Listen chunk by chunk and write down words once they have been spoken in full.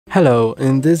Hello,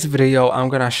 in this video I'm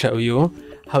gonna show you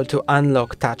how to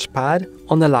unlock Touchpad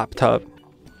on a laptop.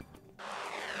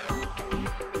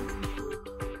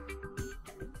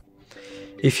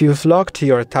 If you've locked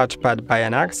your Touchpad by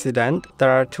an accident, there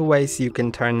are two ways you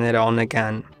can turn it on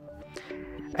again.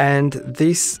 And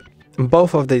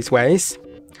both of these ways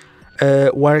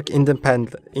work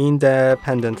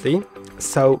independently.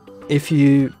 So if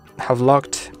you have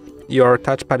locked your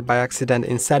Touchpad by accident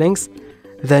in settings,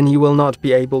 then you will not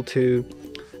be able to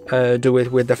do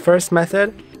it with the first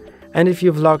method. And if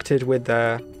you've locked it with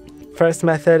the first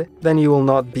method, then you will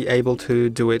not be able to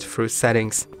do it through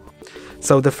settings.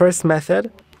 So the first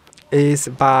method is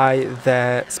by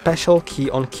the special key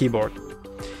on keyboard.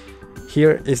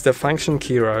 Here is the function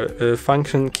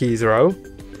keys row,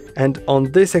 and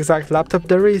on this exact laptop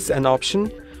there is an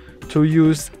option to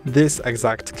use this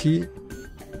exact key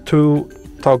to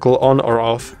toggle on or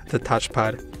off the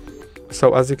touchpad.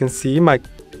 So as you can see, my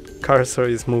cursor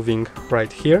is moving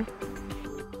right here.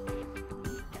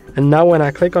 And now when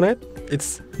I click on it,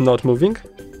 it's not moving.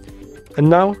 And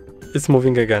now it's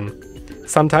moving again.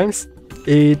 Sometimes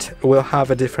it will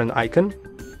have a different icon,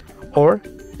 or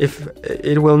if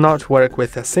it will not work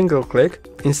with a single click,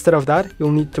 instead of that,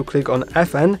 you'll need to click on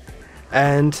Fn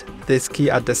and this key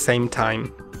at the same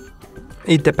time.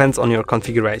 It depends on your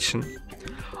configuration.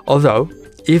 Although,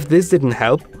 if this didn't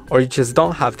help, or you just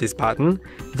don't have this button,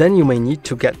 then you may need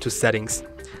to get to settings.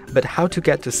 But how to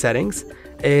get to settings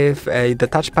if the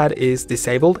touchpad is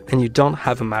disabled and you don't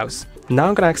have a mouse? Now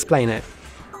I'm gonna explain it.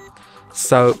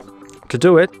 So to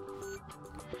do it,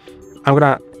 I'm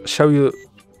gonna show you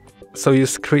so you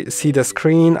see the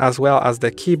screen as well as the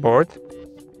keyboard,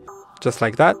 just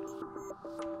like that.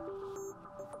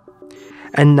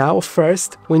 And now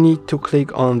first we need to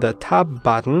click on the tab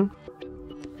button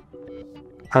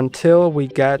until we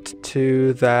get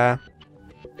to the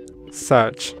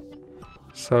search.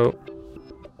 So,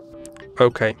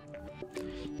 okay.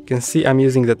 You can see I'm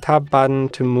using the tab button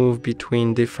to move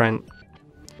between different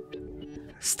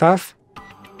stuff.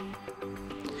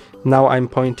 Now I'm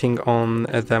pointing on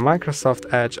the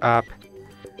Microsoft Edge app,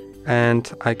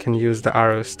 and I can use the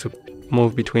arrows to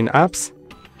move between apps.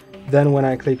 Then when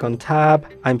I click on tab,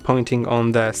 I'm pointing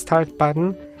on the start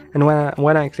button, and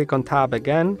when I click on tab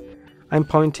again, I'm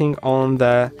pointing on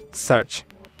the search.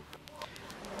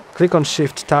 Click on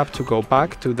Shift Tab to go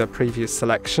back to the previous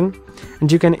selection,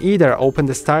 and you can either open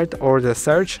the start or the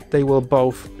search. They will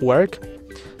both work.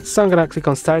 So I'm gonna click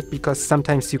on start because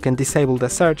sometimes you can disable the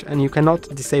search and you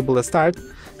cannot disable the start.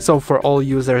 So for all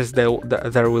users there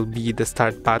will be the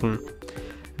start button.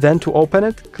 Then to open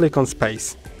it, click on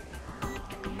space.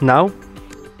 Now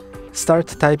start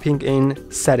typing in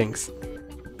settings.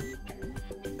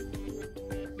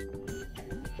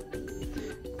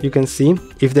 You can see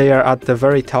if they are at the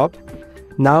very top.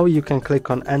 Now you can click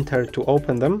on enter to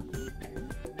open them,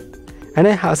 and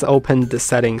it has opened the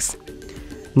settings.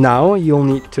 Now you'll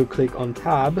need to click on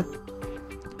tab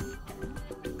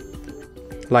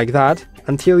like that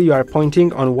until you are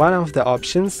pointing on one of the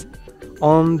options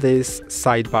on this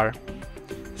sidebar.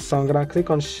 So I'm gonna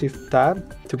click on Shift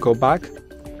Tab to go back.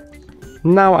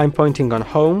 Now I'm pointing on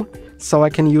home, so I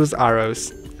can use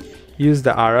arrows. Use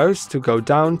the arrows to go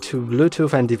down to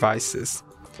Bluetooth and devices.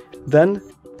 Then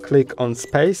click on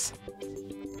space,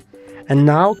 and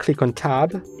now click on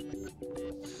tab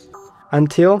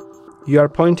until you are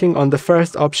pointing on the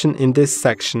first option in this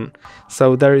section.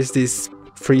 So there is this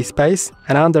free space,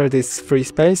 and under this free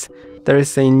space there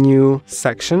is a new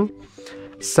section.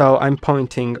 So I'm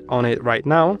pointing on it right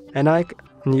now, and I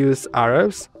can use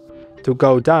arrows to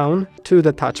go down to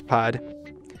the touchpad.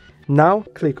 Now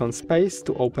click on space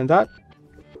to open that.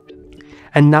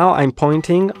 And now I'm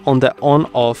pointing on the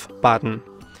on-off button.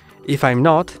 If I'm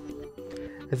not,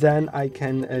 then I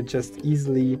can just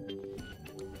easily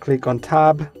click on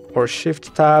tab or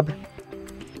shift tab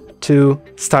to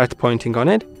start pointing on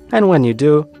it. And when you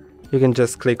do, you can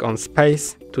just click on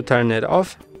space to turn it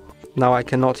off. Now I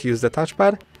cannot use the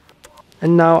touchpad,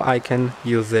 and now I can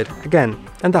use it again.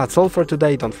 And that's all for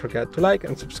today. Don't forget to like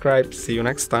and subscribe. See you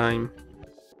next time.